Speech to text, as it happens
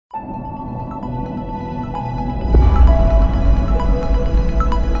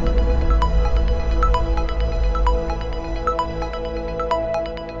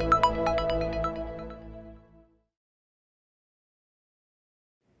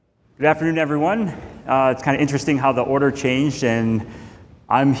Good afternoon, everyone. It's kind of interesting how the order changed, and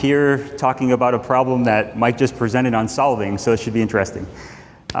I'm here talking about a problem that Mike just presented on solving, so it should be interesting.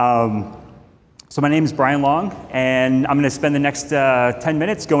 So my name is Brian Long, and I'm going to spend the next 10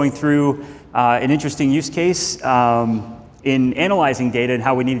 minutes going through an interesting use case in analyzing data and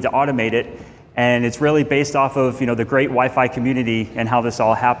how we needed to automate it. And it's really based off of the great Wi-Fi community and how this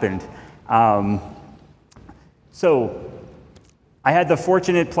all happened. So I had the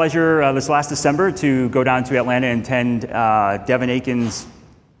fortunate pleasure this last December to go down to Atlanta and attend Devin Aiken's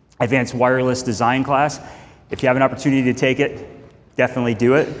Advanced Wireless Design class. If you have an opportunity to take it, definitely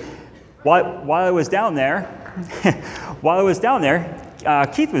do it. While I was down there,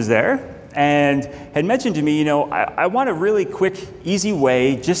 Keith was there and had mentioned to me, I want a really quick, easy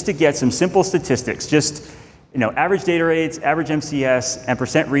way just to get some simple statistics, just average data rates, average MCS, and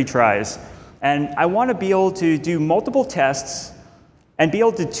percent retries. And I want to be able to do multiple tests and be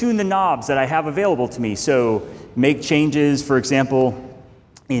able to tune the knobs that I have available to me. So make changes, for example,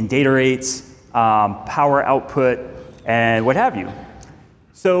 in data rates, power output, and what have you.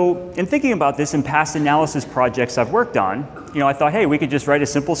 So in thinking about this in past analysis projects I've worked on, I thought, hey, we could just write a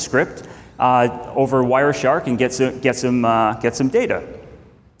simple script over Wireshark and get some data.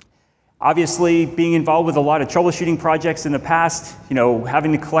 Obviously, being involved with a lot of troubleshooting projects in the past,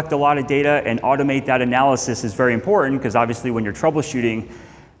 having to collect a lot of data and automate that analysis is very important, because obviously when you're troubleshooting,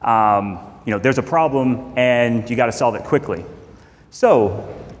 there's a problem and you got to solve it quickly.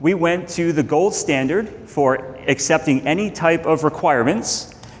 So we went to the gold standard for accepting any type of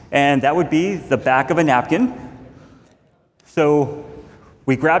requirements, and that would be the back of a napkin. So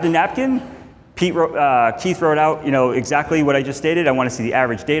we grabbed a napkin. Keith wrote out exactly what I just stated. I want to see the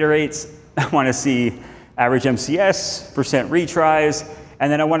average data rates. I want to see average MCS, percent retries,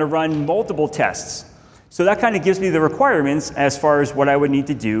 and then I want to run multiple tests. So that kind of gives me the requirements as far as what I would need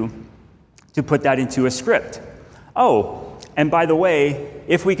to do to put that into a script. Oh, and by the way,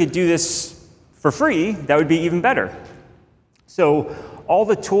 if we could do this for free, that would be even better. So all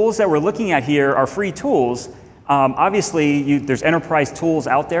the tools that we're looking at here are free tools. Obviously, there's enterprise tools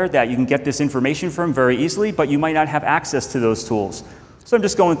out there that you can get this information from very easily, but you might not have access to those tools. So I'm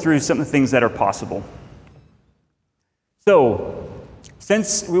just going through some of the things that are possible. So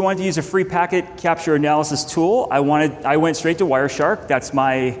since we wanted to use a free packet capture analysis tool, I went straight to Wireshark. That's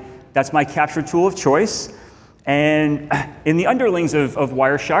my capture tool of choice. And in the underlings of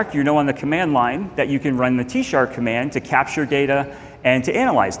Wireshark, on the command line that you can run the Tshark command to capture data and to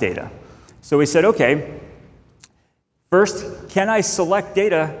analyze data. So we said, okay, first, can I select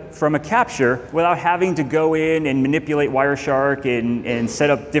data from a capture without having to go in and manipulate Wireshark and set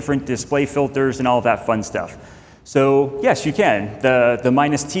up different display filters and all of that fun stuff? So yes, you can. The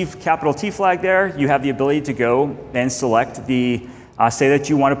minus T, capital T flag there, you have the ability to go and select the, say that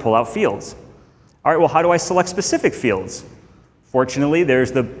you want to pull out fields. All right, well, how do I select specific fields? Fortunately,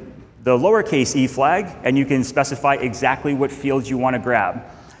 there's the lowercase e flag, and you can specify exactly what fields you want to grab.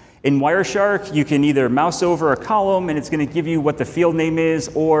 In Wireshark, you can either mouse over a column and it's going to give you what the field name is,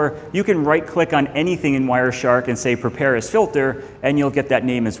 or you can right-click on anything in Wireshark and say prepare as filter, and you'll get that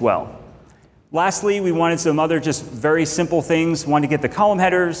name as well. Lastly, we wanted some other just very simple things. Wanted to get the column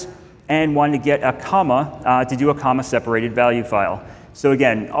headers and wanted to get a comma to do a comma-separated value file. So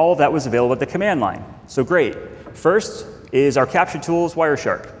again, all of that was available at the command line. So great. First is our capture tools,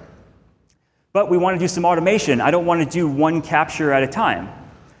 Wireshark. But we want to do some automation. I don't want to do one capture at a time.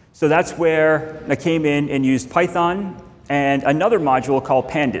 So that's where I came in and used Python and another module called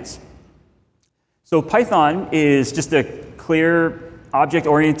Pandas. So Python is just a clear,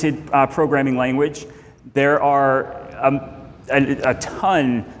 object-oriented programming language. There are a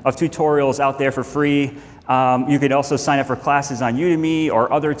ton of tutorials out there for free. You could also sign up for classes on Udemy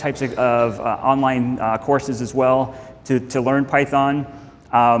or other types of online courses as well to learn Python.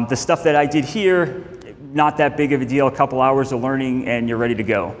 The stuff that I did here, not that big of a deal, a couple hours of learning and you're ready to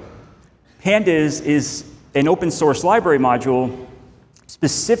go. Pandas is an open source library module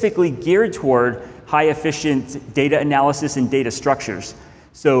specifically geared toward high efficient data analysis and data structures.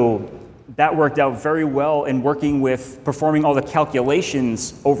 So that worked out very well in working with performing all the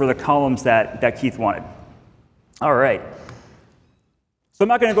calculations over the columns that Keith wanted. All right. So I'm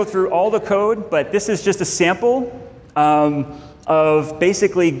not going to go through all the code, but this is just a sample of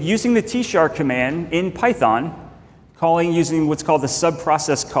basically using the Tshark command in Python, using what's called the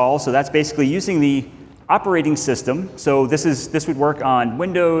subprocess call. So that's basically using the operating system. So this would work on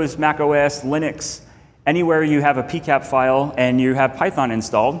Windows, Mac OS, Linux, anywhere you have a PCAP file and you have Python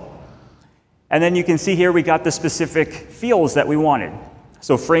installed. And then you can see here we got the specific fields that we wanted.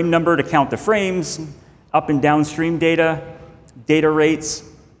 So frame number to count the frames, up and downstream data, data rates,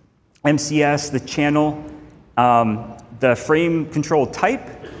 MCS, the channel, the frame control type,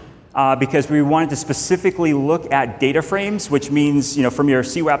 because we wanted to specifically look at data frames, which means, from your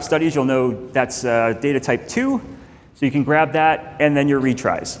CWAP studies, you'll know that's data type 2. So you can grab that, and then your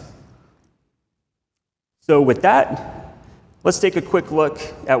retries. So with that, let's take a quick look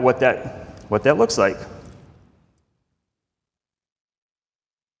at what that looks like.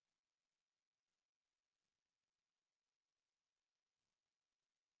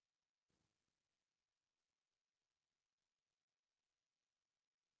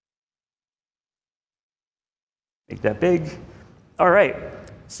 Make that big. All right,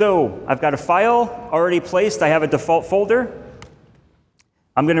 so I've got a file already placed. I have a default folder.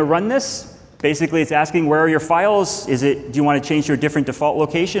 I'm going to run this. Basically, it's asking, where are your files? Do you want to change to a different default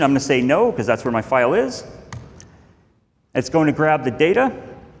location? I'm going to say no, because that's where my file is. It's going to grab the data.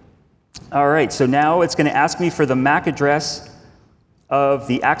 All right, so now it's going to ask me for the MAC address of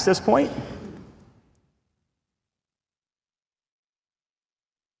the access point.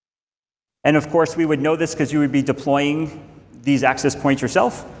 And of course, we would know this because you would be deploying these access points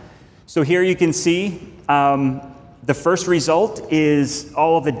yourself. So here you can see the first result is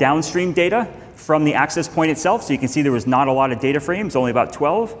all of the downstream data from the access point itself. So you can see there was not a lot of data frames, only about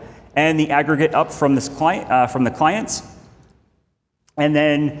 12, and the aggregate up from this client, from the clients. And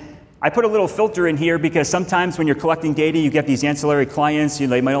then I put a little filter in here because sometimes when you're collecting data, you get these ancillary clients.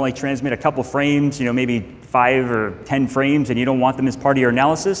 They might only transmit a couple frames, maybe 5 or 10 frames, and you don't want them as part of your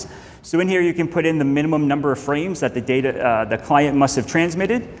analysis. So in here, you can put in the minimum number of frames that the client must have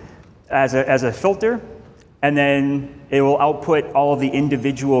transmitted as a filter, and then it will output all of the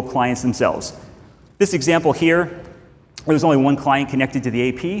individual clients themselves. This example here, there was only one client connected to the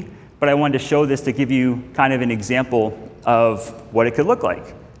AP, but I wanted to show this to give you kind of an example of what it could look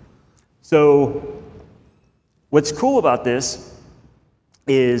like. So what's cool about this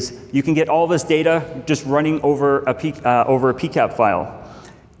is you can get all this data just running over a PCAP file.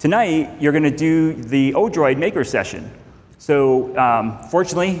 Tonight, you're going to do the Odroid maker session. So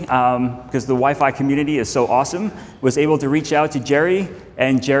fortunately, because the Wi-Fi community is so awesome, was able to reach out to Jerry,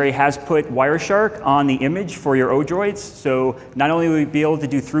 and Jerry has put Wireshark on the image for your Odroids. So not only will you be able to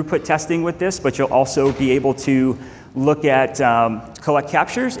do throughput testing with this, but you'll also be able to look at collect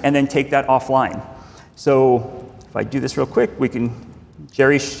captures and then take that offline. So if I do this real quick, we can,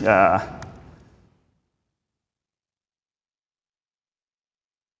 Jerry,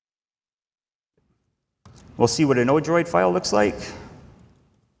 we'll see what an Odroid file looks like.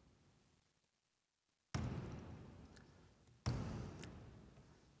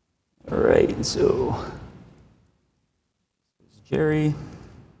 All right, so Jerry.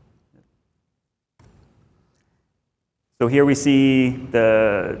 So here we see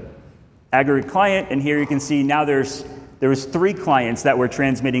the aggregate client, and here you can see now there was 3 clients that were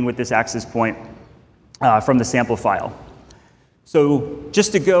transmitting with this access point from the sample file. So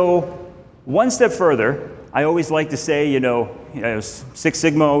just to go one step further, I always like to say, Six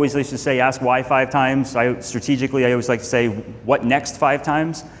Sigma always used to say, ask why 5 times. Strategically, I always like to say, what next 5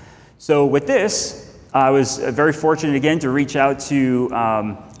 times? So with this, I was very fortunate again to reach out to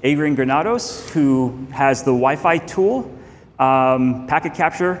Adrian Granados, who has the Wi-Fi tool, packet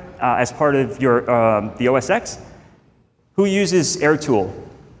capture as part of your the OSX, who uses AirTool.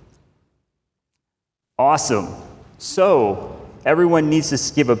 Awesome. So everyone needs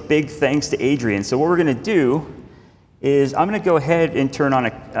to give a big thanks to Adrian. So what we're going to do is I'm going to go ahead and turn on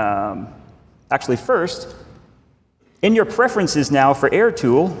actually first, in your preferences now for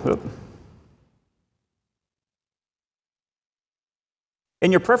AirTool,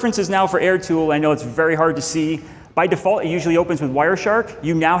 in your preferences now for AirTool, I know it's very hard to see. By default, it usually opens with Wireshark.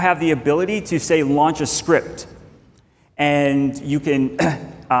 You now have the ability to say launch a script. And you can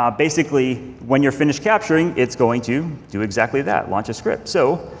basically, when you're finished capturing, it's going to do exactly that, launch a script.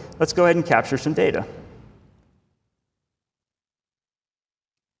 So let's go ahead and capture some data.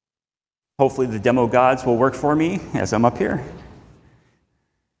 Hopefully the demo gods will work for me as I'm up here.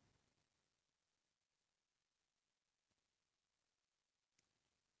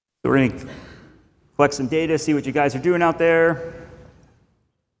 So we're going to collect some data, see what you guys are doing out there.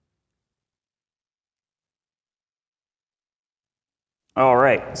 All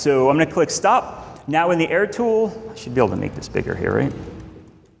right, so I'm going to click stop. Now in the AirTool, I should be able to make this bigger here, right?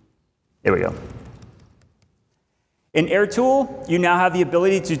 There we go. In AirTool, you now have the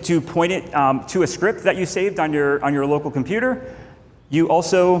ability to point it to a script that you saved on your local computer. You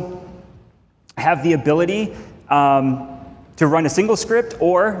also have the ability to run a single script,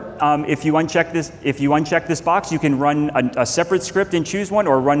 or if you uncheck this box, you can run a separate script and choose one,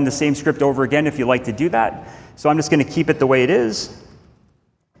 or run the same script over again if you like to do that. So I'm just going to keep it the way it is.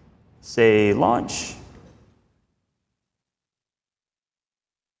 say launch.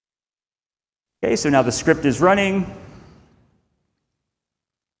 Okay, so now the script is running.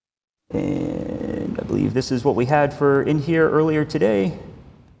 And I believe this is what we had for in here earlier today.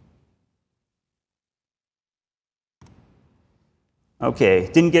 Okay,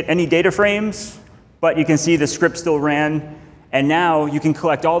 didn't get any data frames, but you can see the script still ran. And now you can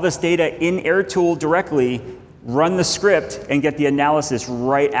collect all this data in AirTool directly, run the script, and get the analysis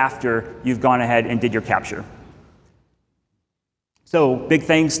right after you've gone ahead and did your capture. So big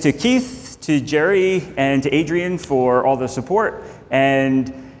thanks to Keith, to Jerry, and to Adrian for all the support.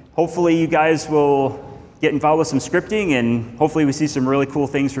 And hopefully you guys will get involved with some scripting, and hopefully we see some really cool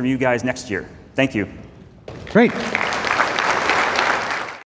things from you guys next year. Thank you. Great.